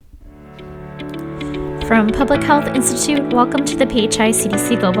From Public Health Institute, welcome to the PHI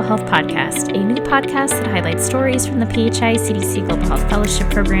CDC Global Health Podcast, a new podcast that highlights stories from the PHI CDC Global Health Fellowship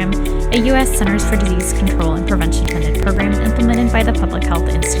Program, a U.S. Centers for Disease Control and Prevention funded program implemented by the Public Health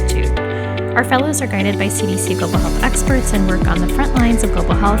Institute. Our fellows are guided by CDC Global Health experts and work on the front lines of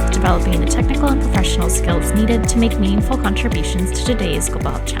global health, developing the technical and professional skills needed to make meaningful contributions to today's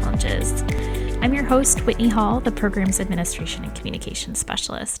global health challenges. I'm your host, Whitney Hall, the program's Administration and Communications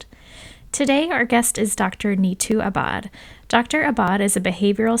Specialist. Today, our guest is Dr. Neetu Abad. Dr. Abad is a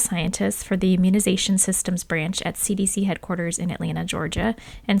behavioral scientist for the Immunization Systems Branch at CDC headquarters in Atlanta, Georgia,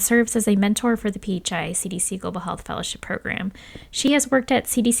 and serves as a mentor for the PHI CDC Global Health Fellowship Program. She has worked at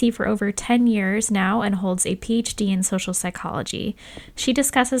CDC for over 10 years now and holds a PhD in social psychology. She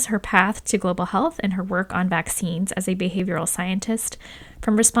discusses her path to global health and her work on vaccines as a behavioral scientist,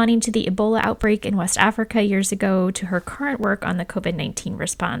 from responding to the Ebola outbreak in West Africa years ago to her current work on the COVID-19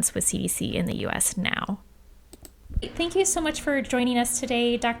 response with CDC in the U.S. now. Thank you so much for joining us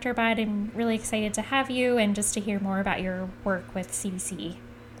today, Dr. Abad. I'm really excited to have you and just to hear more about your work with CDC.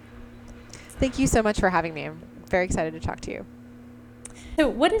 Thank you so much for having me. I'm very excited to talk to you. So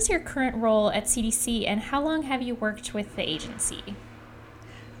what is your current role at CDC and how long have you worked with the agency?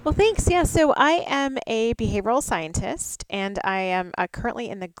 Well, thanks. Yeah, so I am a behavioral scientist, and I am currently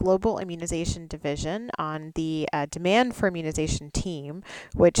in the Global Immunization Division on the Demand for Immunization team,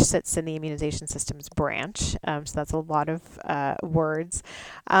 which sits in the Immunization Systems Branch. So that's a lot of words.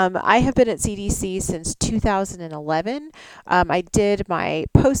 I have been at CDC since 2011. I did my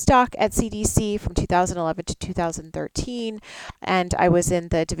postdoc at CDC from 2011 to 2013, and I was in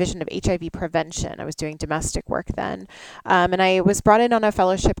the Division of HIV Prevention. I was doing domestic work then, and I was brought in on a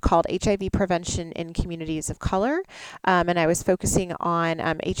fellowship called HIV Prevention in Communities of Color, and I was focusing on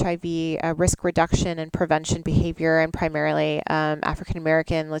HIV risk reduction and prevention behavior, and primarily African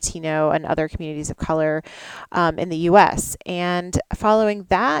American, Latino, and other communities of color in the U.S. And following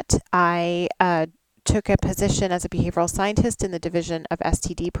that, I took a position as a behavioral scientist in the Division of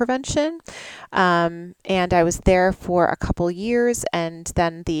STD Prevention, and I was there for a couple years, and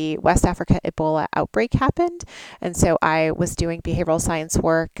then the West Africa Ebola outbreak happened, and so I was doing behavioral science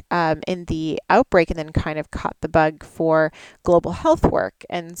work in the outbreak, and then kind of caught the bug for global health work,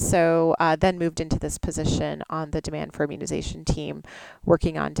 and so then moved into this position on the Demand for Immunization team,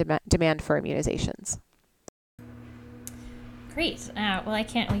 working on demand for immunizations. Great. Well, I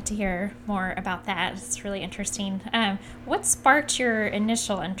can't wait to hear more about that. It's really interesting. What sparked your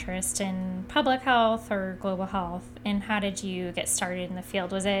initial interest in public health or global health, and how did you get started in the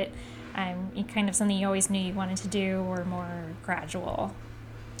field? Was it kind of something you always knew you wanted to do, or more gradual?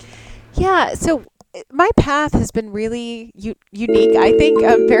 Yeah, so my path has been really unique. I think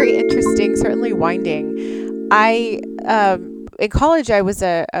very interesting, certainly winding. In college, I was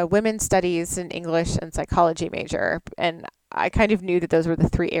a women's studies and English and psychology major, and I kind of knew that those were the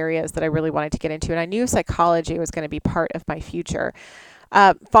three areas that I really wanted to get into, and I knew psychology was going to be part of my future.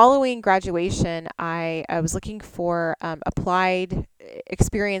 Following graduation, I was looking for applied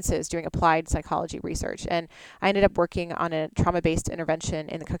experiences doing applied psychology research, and I ended up working on a trauma-based intervention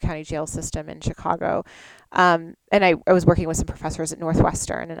in the Cook County Jail System in Chicago, and I was working with some professors at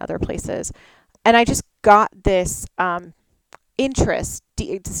Northwestern and other places, and I just got this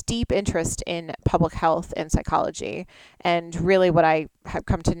this deep interest in public health and psychology, and really what I have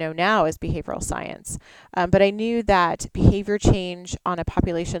come to know now is behavioral science. But I knew that behavior change on a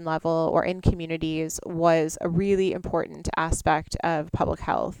population level or in communities was a really important aspect of public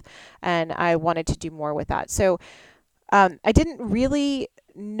health, and I wanted to do more with that. So I didn't really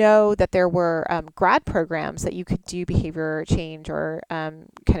know that there were grad programs that you could do behavior change or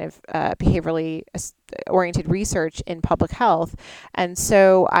behaviorally oriented research in public health. And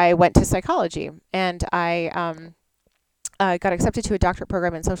so I went to psychology, and I got accepted to a doctorate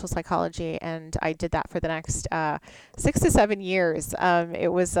program in social psychology, and I did that for the next 6 to 7 years.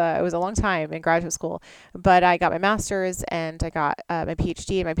 It was a long time in graduate school, but I got my master's and I got my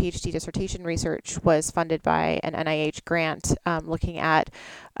PhD, and my PhD dissertation research was funded by an NIH grant looking at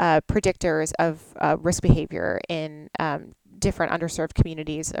predictors of risk behavior in different underserved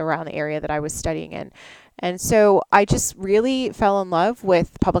communities around the area that I was studying in. And so I just really fell in love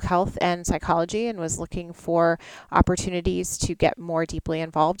with public health and psychology, and was looking for opportunities to get more deeply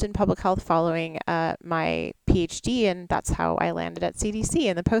involved in public health following my PhD, and that's how I landed at CDC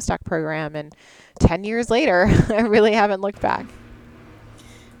in the postdoc program. And 10 years later, I really haven't looked back.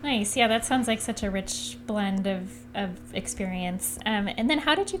 Nice. Yeah, that sounds like such a rich blend of experience. And then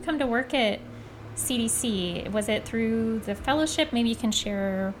how did you come to work at CDC? Was it through the fellowship? Maybe you can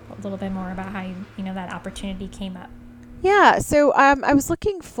share a little bit more about how that opportunity came up. Yeah, so I was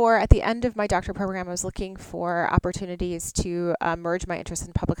looking for, at the end of my doctoral program, I was looking for opportunities to merge my interest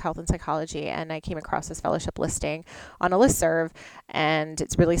in public health and psychology, and I came across this fellowship listing on a listserv, and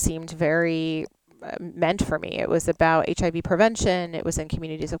it's really seemed very meant for me. It was about HIV prevention. It was in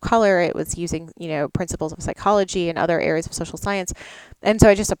communities of color. It was using, principles of psychology and other areas of social science. And so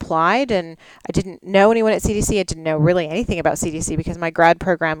I just applied, and I didn't know anyone at CDC. I didn't know really anything about CDC because my grad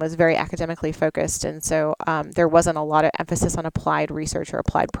program was very academically focused. And so there wasn't a lot of emphasis on applied research or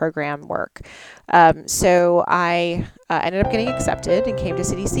applied program work. So I ended up getting accepted and came to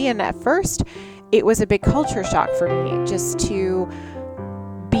CDC. And at first, it was a big culture shock for me just to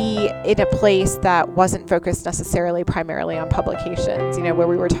be in a place that wasn't focused necessarily primarily on publications, where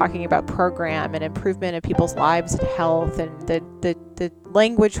we were talking about program and improvement of people's lives and health, and the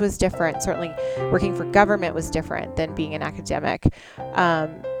language was different. Certainly working for government was different than being an academic.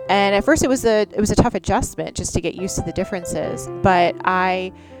 And at first it was a tough adjustment just to get used to the differences. But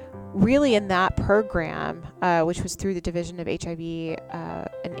I really, in that program, which was through the Division of HIV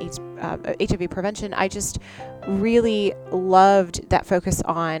and HIV prevention, I just really loved that focus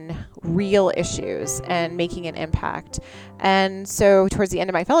on real issues and making an impact. And so towards the end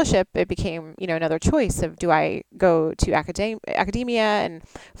of my fellowship, it became, another choice of, do I go to academia and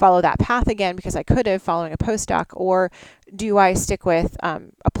follow that path again because I could have, following a postdoc, or do I stick with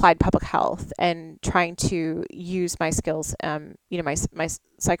applied public health and trying to use my skills, my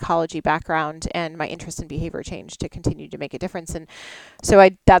psychology background and my interest in behavior change to continue to make a difference? And so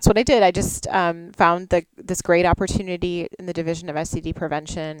that's what I did. I just found this great opportunity in the Division of STD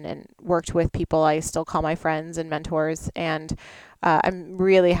prevention and worked with people I still call my friends and mentors. And I'm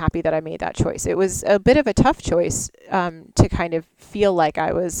really happy that I made that choice. It was a bit of a tough choice to kind of feel like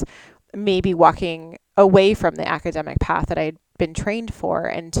I was maybe walking away from the academic path that I'd been trained for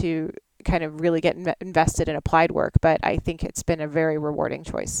and to kind of really get invested in applied work. But I think it's been a very rewarding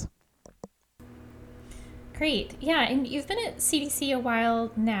choice. Great. Yeah, and you've been at CDC a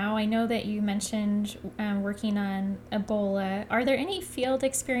while now. I know that you mentioned working on Ebola. Are there any field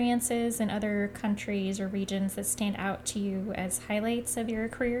experiences in other countries or regions that stand out to you as highlights of your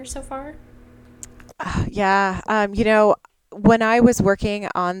career so far? When I was working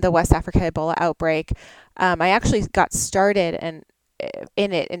on the West Africa Ebola outbreak, I actually got started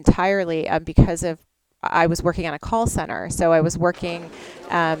in it entirely because of I was working on a call center. So I was working,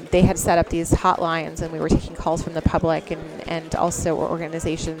 they had set up these hotlines, and we were taking calls from the public and also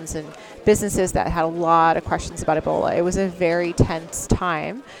organizations and businesses that had a lot of questions about Ebola. It was a very tense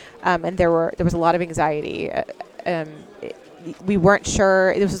time, and there was a lot of anxiety. We weren't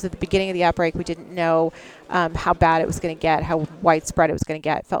sure. This was at the beginning of the outbreak. We didn't know how bad it was going to get, how widespread it was going to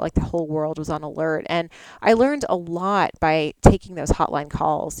get. It felt like the whole world was on alert. And I learned a lot by taking those hotline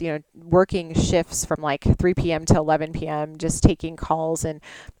calls, working shifts from like 3 p.m. to 11 p.m., just taking calls and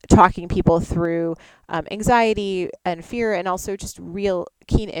talking people through anxiety and fear, and also just real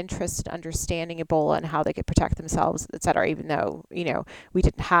keen interest in understanding Ebola and how they could protect themselves, et cetera, even though, we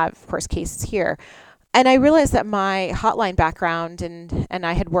didn't have, of course, cases here. And I realized that my hotline background and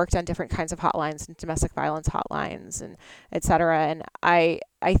I had worked on different kinds of hotlines and domestic violence hotlines and et cetera. And I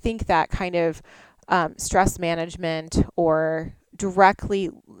think that kind of stress management or directly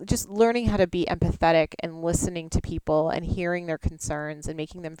just learning how to be empathetic and listening to people and hearing their concerns and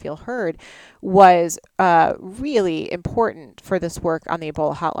making them feel heard was really important for this work on the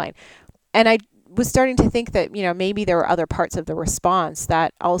Ebola hotline. And I was starting to think that, maybe there were other parts of the response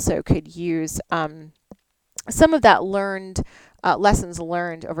that also could use some of that lessons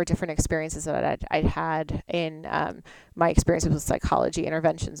learned over different experiences that I'd had in my experiences with psychology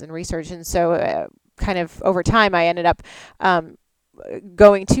interventions and research. And so kind of over time, I ended up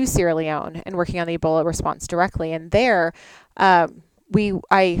going to Sierra Leone and working on the Ebola response directly. And there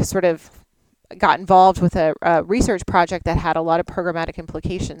I sort of got involved with a research project that had a lot of programmatic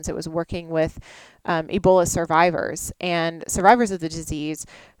implications. It was working with Ebola survivors and survivors of the disease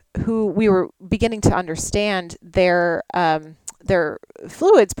who we were beginning to understand their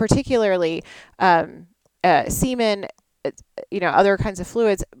fluids, particularly semen, other kinds of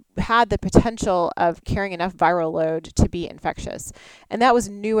fluids, had the potential of carrying enough viral load to be infectious. And that was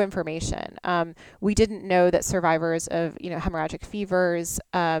new information. We didn't know that survivors of, hemorrhagic fevers,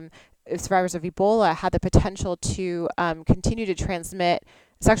 survivors of Ebola had the potential to continue to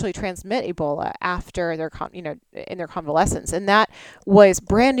sexually transmit Ebola after their in their convalescence. And that was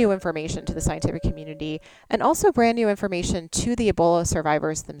brand new information to the scientific community, and also brand new information to the Ebola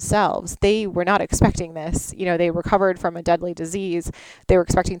survivors themselves. They were not expecting this. They recovered from a deadly disease. They were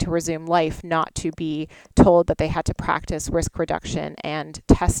expecting to resume life, not to be told that they had to practice risk reduction and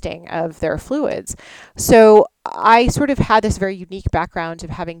testing of their fluids. So I sort of had this very unique background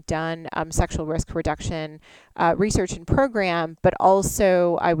of having done sexual risk reduction research and program, but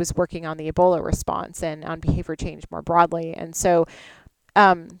also I was working on the Ebola response and on behavior change more broadly. And so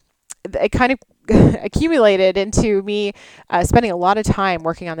it kind of accumulated into me spending a lot of time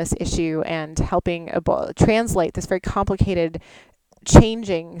working on this issue and helping translate this very complicated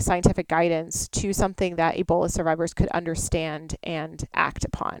changing scientific guidance to something that Ebola survivors could understand and act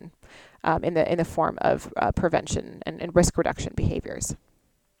upon in the form of prevention and risk reduction behaviors.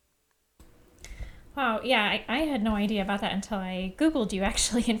 Wow, yeah, I had no idea about that until I Googled you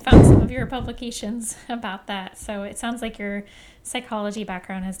actually and found some of your publications about that. So it sounds like your psychology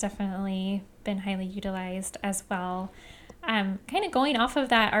background has definitely been highly utilized as well. Kind of going off of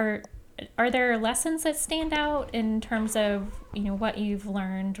that, are there lessons that stand out in terms of, what you've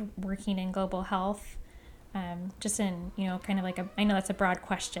learned working in global health? Just in, kind of like I know that's a broad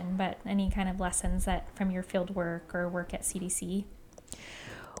question, but any kind of lessons that from your field work or work at CDC?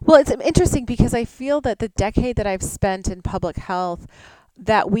 Well, it's interesting because I feel that the decade that I've spent in public health,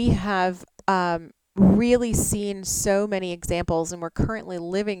 that we have really seen so many examples, and we're currently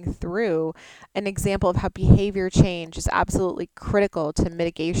living through an example of how behavior change is absolutely critical to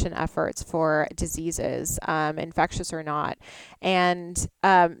mitigation efforts for diseases, infectious or not, and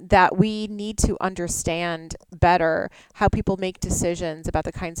that we need to understand better how people make decisions about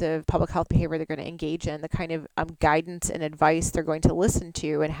the kinds of public health behavior they're going to engage in, the kind of guidance and advice they're going to listen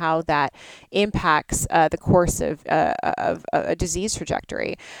to, and how that impacts the course of a disease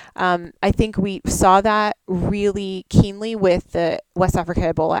trajectory. I think we saw that really keenly with the West Africa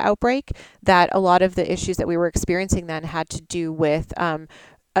Ebola outbreak, that a lot of the issues that we were experiencing then had to do with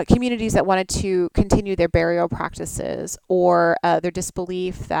communities that wanted to continue their burial practices, or their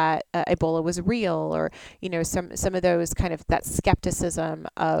disbelief that Ebola was real, or some of those kind of that skepticism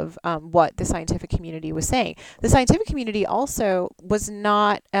of what the scientific community was saying. The scientific community also was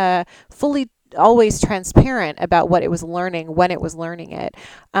not fully always transparent about what it was learning when it was learning it,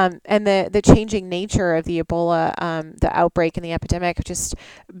 and the changing nature of the Ebola, the outbreak and the epidemic just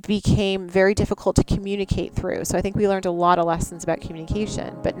became very difficult to communicate through. So I think we learned a lot of lessons about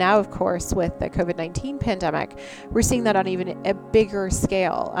communication. But now, of course, with the COVID-19 pandemic, we're seeing that on even a bigger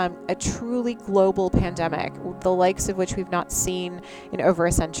scale, a truly global pandemic, the likes of which we've not seen in over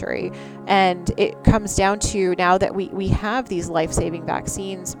a century. And it comes down to now that we have these life-saving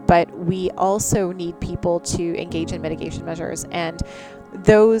vaccines, but we also need people to engage in mitigation measures, and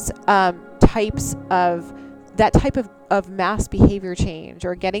those type of mass behavior change,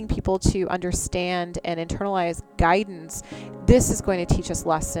 or getting people to understand and internalize guidance. This is going to teach us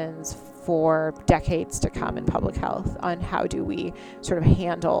lessons for decades to come in public health on how do we sort of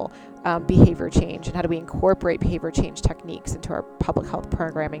handle behavior change, and how do we incorporate behavior change techniques into our public health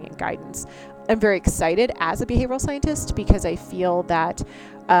programming and guidance. I'm very excited as a behavioral scientist because I feel that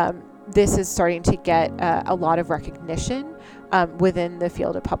this is starting to get a lot of recognition within the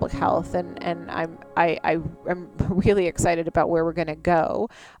field of public health, and I'm really excited about where we're going to go,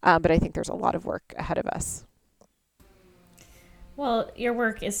 but I think there's a lot of work ahead of us. Well, your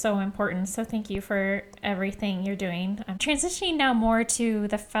work is so important, so thank you for everything you're doing. I'm transitioning now more to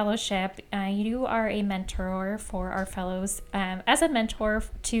the fellowship. You are a mentor for our fellows. As a mentor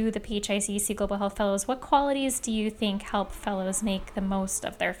to the PHI-CDC Global Health Fellows, what qualities do you think help fellows make the most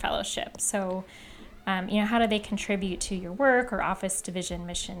of their fellowship? So, how do they contribute to your work or office division,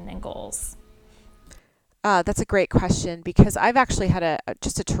 mission, and goals? That's a great question, because I've actually had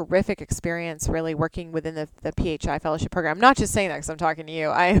just a terrific experience really working within the PHI fellowship program. I'm not just saying that because I'm talking to you.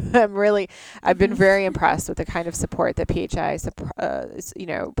 I've been very impressed with the kind of support that PHI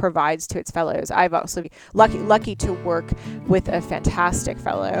provides to its fellows. I've also been lucky to work with a fantastic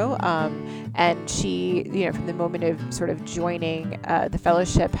fellow, and she, from the moment of sort of joining the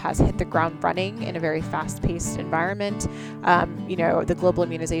fellowship, has hit the ground running in a very fast-paced environment. The Global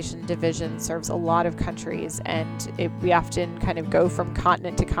Immunization Division serves a lot of countries, and we often kind of go from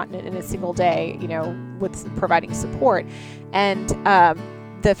continent to continent in a single day, with providing support. And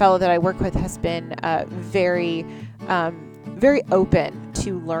the fellow that I work with has been very, very open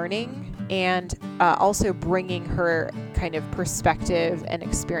to learning, and also bringing her kind of perspective and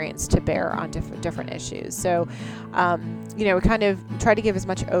experience to bear on different issues. So, we kind of try to give as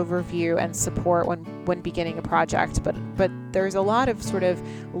much overview and support when beginning a project, but there's a lot of sort of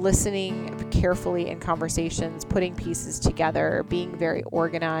listening carefully in conversations, putting pieces together, being very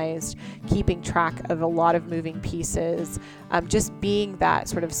organized, keeping track of a lot of moving pieces, just being that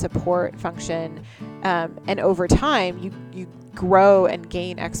sort of support function. And over time, you grow and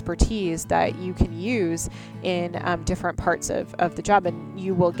gain expertise that you can use in different parts of the job, and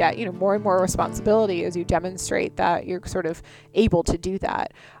you will get more and more responsibility as you demonstrate that you're sort of able to do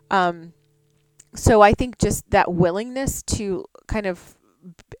that. So I think just that willingness to kind of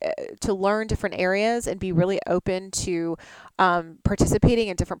to learn different areas and be really open to participating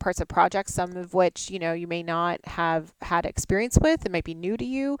in different parts of projects, some of which you may not have had experience with, it might be new to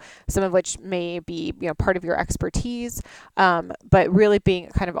you, some of which may be part of your expertise, but really being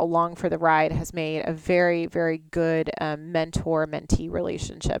kind of along for the ride has made a very, very good mentor-mentee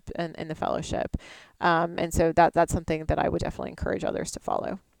relationship in the fellowship, and so that's something that I would definitely encourage others to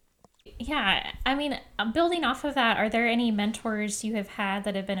follow. Yeah, I mean, building off of that, are there any mentors you have had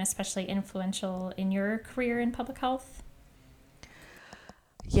that have been especially influential in your career in public health?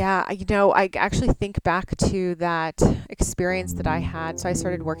 Yeah, I actually think back to that experience that I had. So I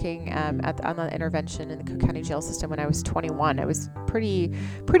started working on the intervention in the Cook County jail system when I was 21. I was pretty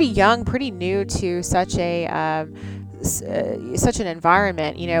young, pretty new to such an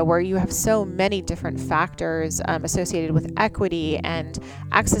environment, where you have so many different factors associated with equity and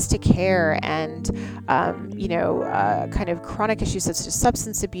access to care and, kind of chronic issues such as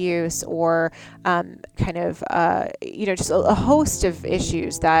substance abuse or just a host of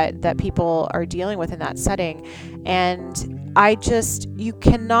issues that people are dealing with in that setting. And you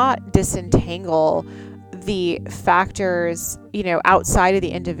cannot disentangle the factors, outside of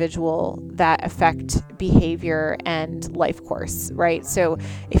the individual that affect behavior and life course, right? So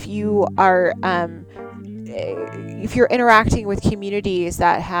if you are, if you're interacting with communities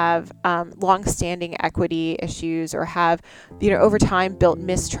that have long-standing equity issues or have, over time built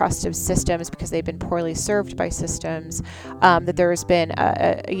mistrust of systems because they've been poorly served by systems, that there's been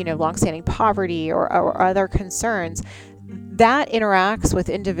long-standing poverty or other concerns, that interacts with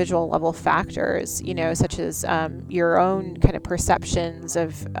individual level factors, such as your own kind of perceptions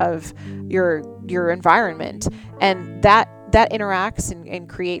of your environment, and that interacts and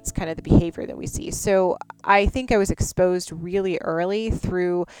creates kind of the behavior that we see. So I think I was exposed really early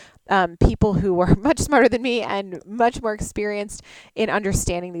through people who were much smarter than me and much more experienced in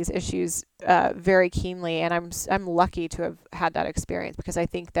understanding these issues very keenly. And I'm lucky to have had that experience because I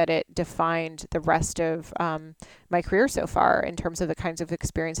think that it defined the rest of my career so far in terms of the kinds of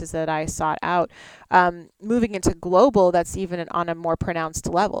experiences that I sought out. Moving into global, that's even on a more pronounced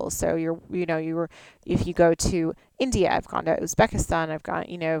level. So if you go to India, I've gone to Uzbekistan,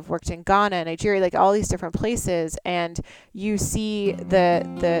 I've worked in Ghana, Nigeria, like all these different places, and you see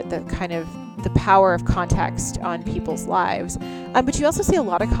the kind of the power of context on people's lives. But you also see a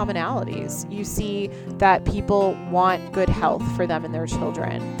lot of commonalities. You see that people want good health for them and their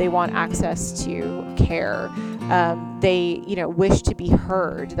children. They want access to care. They, wish to be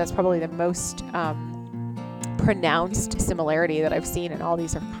heard. That's probably the most pronounced similarity that I've seen in all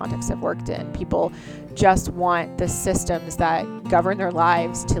these different contexts I've worked in. People just want the systems that govern their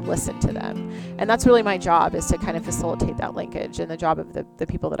lives to listen to them. And that's really my job, is to kind of facilitate that linkage, and the job of the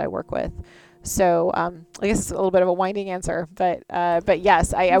people that I work with. So I guess it's a little bit of a winding answer, but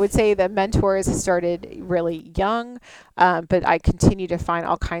yes, I would say the mentors started really young, but I continue to find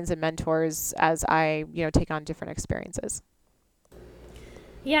all kinds of mentors as I take on different experiences.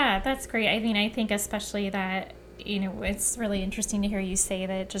 Yeah, that's great. I mean, I think especially that, it's really interesting to hear you say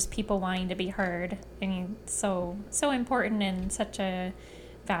that just people wanting to be heard. I mean, so important and such a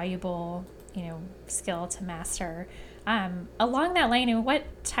valuable, skill to master. Along that line,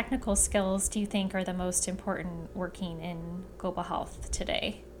 what technical skills do you think are the most important working in global health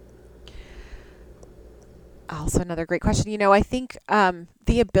today? Also another great question. I think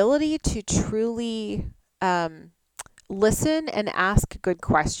the ability to truly listen and ask good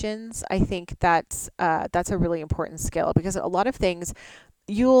questions, I think that's a really important skill, because a lot of things,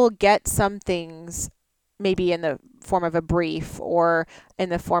 you'll get some things maybe in the form of a brief or in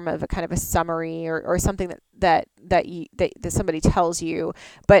the form of a kind of a summary or something that somebody tells you.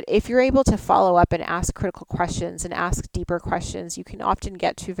 But if you're able to follow up and ask critical questions and ask deeper questions, you can often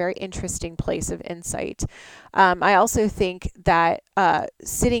get to a very interesting place of insight. I also think that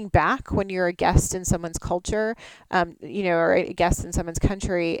sitting back when you're a guest in someone's culture, or a guest in someone's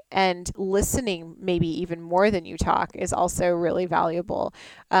country, and listening maybe even more than you talk is also really valuable.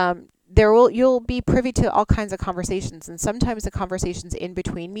 You'll be privy to all kinds of conversations, and sometimes the conversations in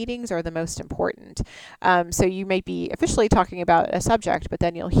between meetings are the most important. So you may be officially talking about a subject, but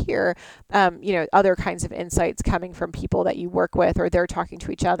then you'll hear, other kinds of insights coming from people that you work with, or they're talking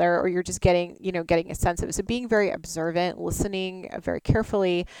to each other, or you're just getting a sense of it. So being very observant, listening very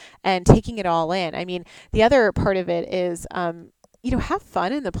carefully, and taking it all in. I mean, the other part of it is, have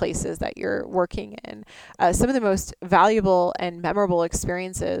fun in the places that you're working in. Some of the most valuable and memorable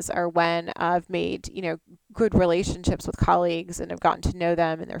experiences are when I've made, good relationships with colleagues and have gotten to know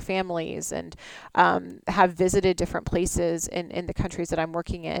them and their families, and have visited different places in the countries that I'm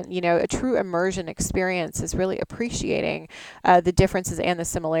working in. A true immersion experience is really appreciating the differences and the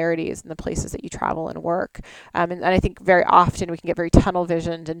similarities in the places that you travel and work. And I think very often we can get very tunnel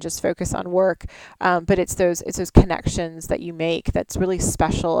visioned and just focus on work. But it's those connections that you make that's really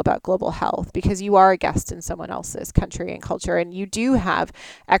special about global health, because you are a guest in someone else's country and culture, and you do have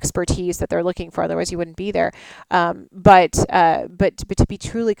expertise that they're looking for. Otherwise, you wouldn't be there. But to be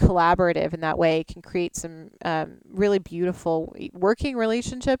truly collaborative in that way can create some really beautiful working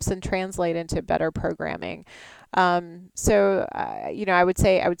relationships and translate into better programming. So I would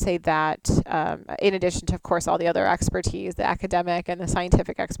say that in addition to, of course, all the other expertise, the academic and the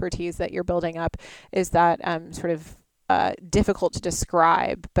scientific expertise that you're building up, is that sort of difficult to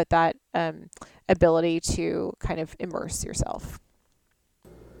describe, but that ability to kind of immerse yourself.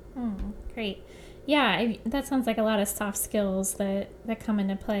 Great. Yeah, that sounds like a lot of soft skills that come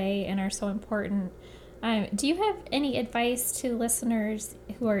into play and are so important. Do you have any advice to listeners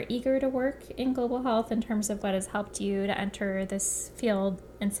who are eager to work in global health in terms of what has helped you to enter this field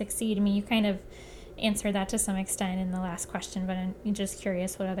and succeed? I mean, you kind of answered that to some extent in the last question, but I'm just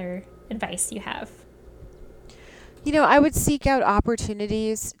curious what other advice you have. I would seek out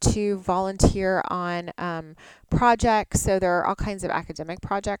opportunities to volunteer on projects. So there are all kinds of academic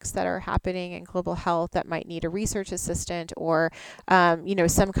projects that are happening in global health that might need a research assistant or,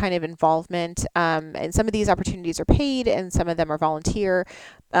 some kind of involvement. And some of these opportunities are paid and some of them are volunteer.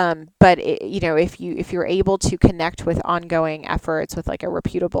 But if you're able to connect with ongoing efforts with like a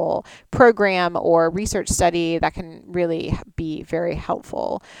reputable program or research study, that can really be very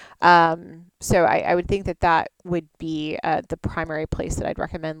helpful. So I would think that would be the primary place that I'd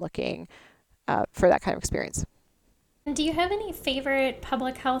recommend looking for that kind of experience. Do you have any favorite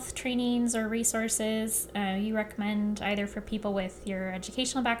public health trainings or resources you recommend, either for people with your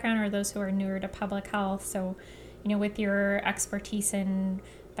educational background or those who are newer to public health? So, with your expertise in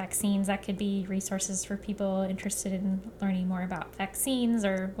vaccines, that could be resources for people interested in learning more about vaccines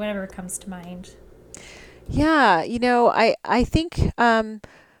or whatever comes to mind. Yeah, I think,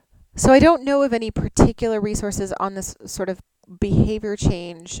 so I don't know of any particular resources on this sort of behavior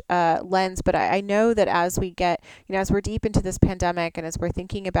change lens, but I know that as we get, as we're deep into this pandemic and as we're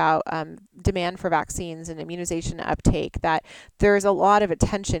thinking about demand for vaccines and immunization uptake, that there's a lot of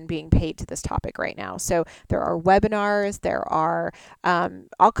attention being paid to this topic right now. So there are webinars, there are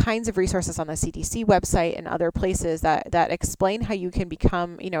all kinds of resources on the CDC website and other places that explain how you can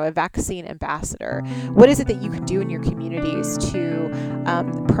become, a vaccine ambassador. What is it that you can do in your communities to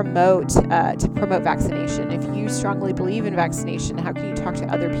promote vaccination? If you strongly believe in vaccination, how can you talk to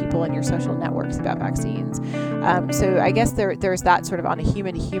other people in your social networks about vaccines? So I guess there's that sort of on a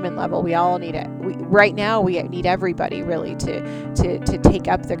human level. We all need it. Right now we need everybody really to take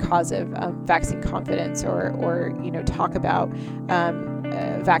up the cause of vaccine confidence or talk about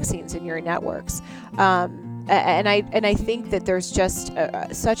vaccines in your networks. And I think that there's just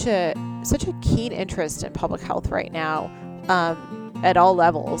such a keen interest in public health right now. At all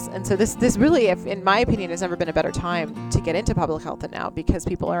levels. And so this really, in my opinion, has never been a better time to get into public health than now, because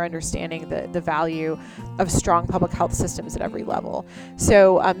people are understanding the value of strong public health systems at every level.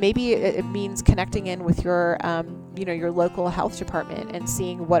 So maybe it means connecting in with your local health department and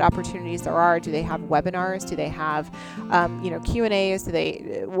seeing what opportunities there are. Do they have webinars? Do they have, Q&As?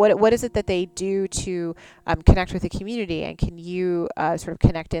 What is it that they do to connect with the community? And can you sort of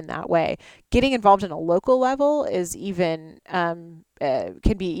connect in that way? Getting involved in a local level is even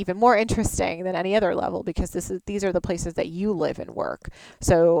can be even more interesting than any other level, because these are the places that you live and work.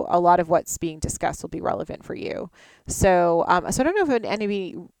 So a lot of what's being discussed will be relevant for you. So I don't know if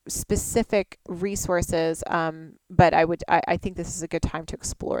any specific resources, but I think this is a good time to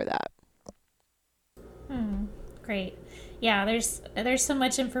explore that. Great. Yeah, there's so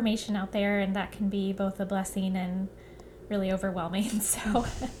much information out there, and that can be both a blessing and really overwhelming. So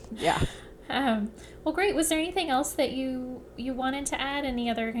yeah. Well, great. Was there anything else that you wanted to add? Any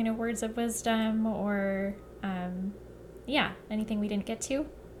other kind of words of wisdom or, anything we didn't get to?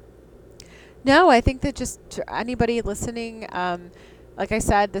 No, I think that just anybody listening, like I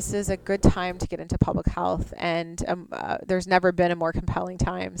said, this is a good time to get into public health, and there's never been a more compelling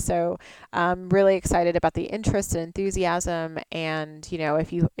time. So I'm really excited about the interest and enthusiasm. And,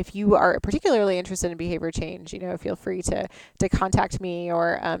 if you are particularly interested in behavior change, feel free to contact me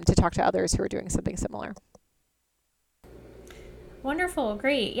or to talk to others who are doing something similar. Wonderful.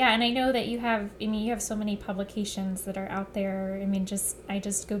 Great. Yeah. And I know that you have so many publications that are out there. I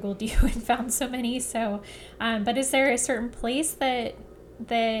just Googled you and found so many. So, but is there a certain place that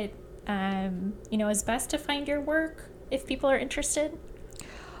is best to find your work if people are interested?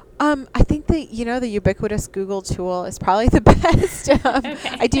 I think the ubiquitous Google tool is probably the best. Okay.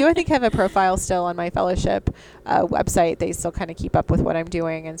 I think have a profile still on my fellowship website. They still kind of keep up with what I'm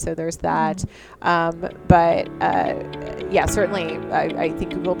doing, and so there's that. Certainly I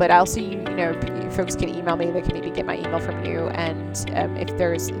think Google. But also, folks can email me. They can maybe get my email from you, and if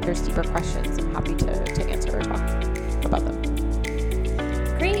there's deeper questions, I'm happy to answer or talk about them.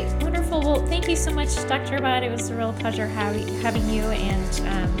 Great, wonderful. Well, thank you so much, Dr. Abad. It was a real pleasure having you, and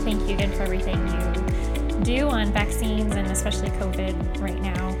thank you again for everything you do on vaccines and especially COVID right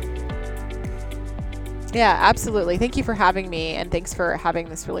now. Yeah, absolutely. Thank you for having me, and thanks for having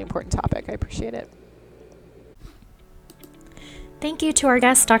this really important topic. I appreciate it. Thank you to our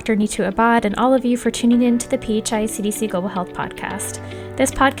guest, Dr. Neetu Abad, and all of you for tuning in to the PHI CDC Global Health Podcast. This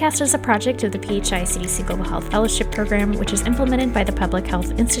podcast is a project of the PHI CDC Global Health Fellowship Program, which is implemented by the Public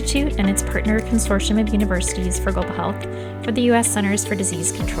Health Institute and its partner consortium of universities for global health for the U.S. Centers for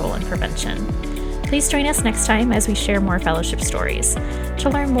Disease Control and Prevention. Please join us next time as we share more fellowship stories. To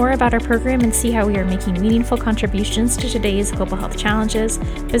learn more about our program and see how we are making meaningful contributions to today's global health challenges,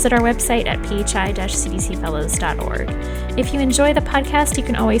 visit our website at phi-cdcfellows.org. If you enjoy the podcast, you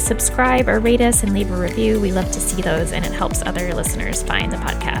can always subscribe or rate us and leave a review. We love to see those, and it helps other listeners find the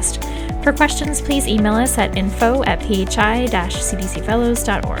podcast. For questions, please email us at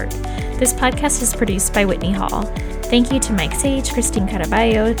info@phi-cdcfellows.org. This podcast is produced by Whitney Hall. Thank you to Mike Sage, Christine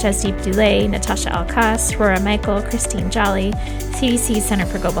Caraballo, Jasdeep Dulay, Natasha Alcas, Rora Michael, Christine Jolly, CDC Center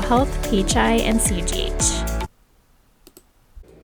for Global Health, PHI, and CUGH.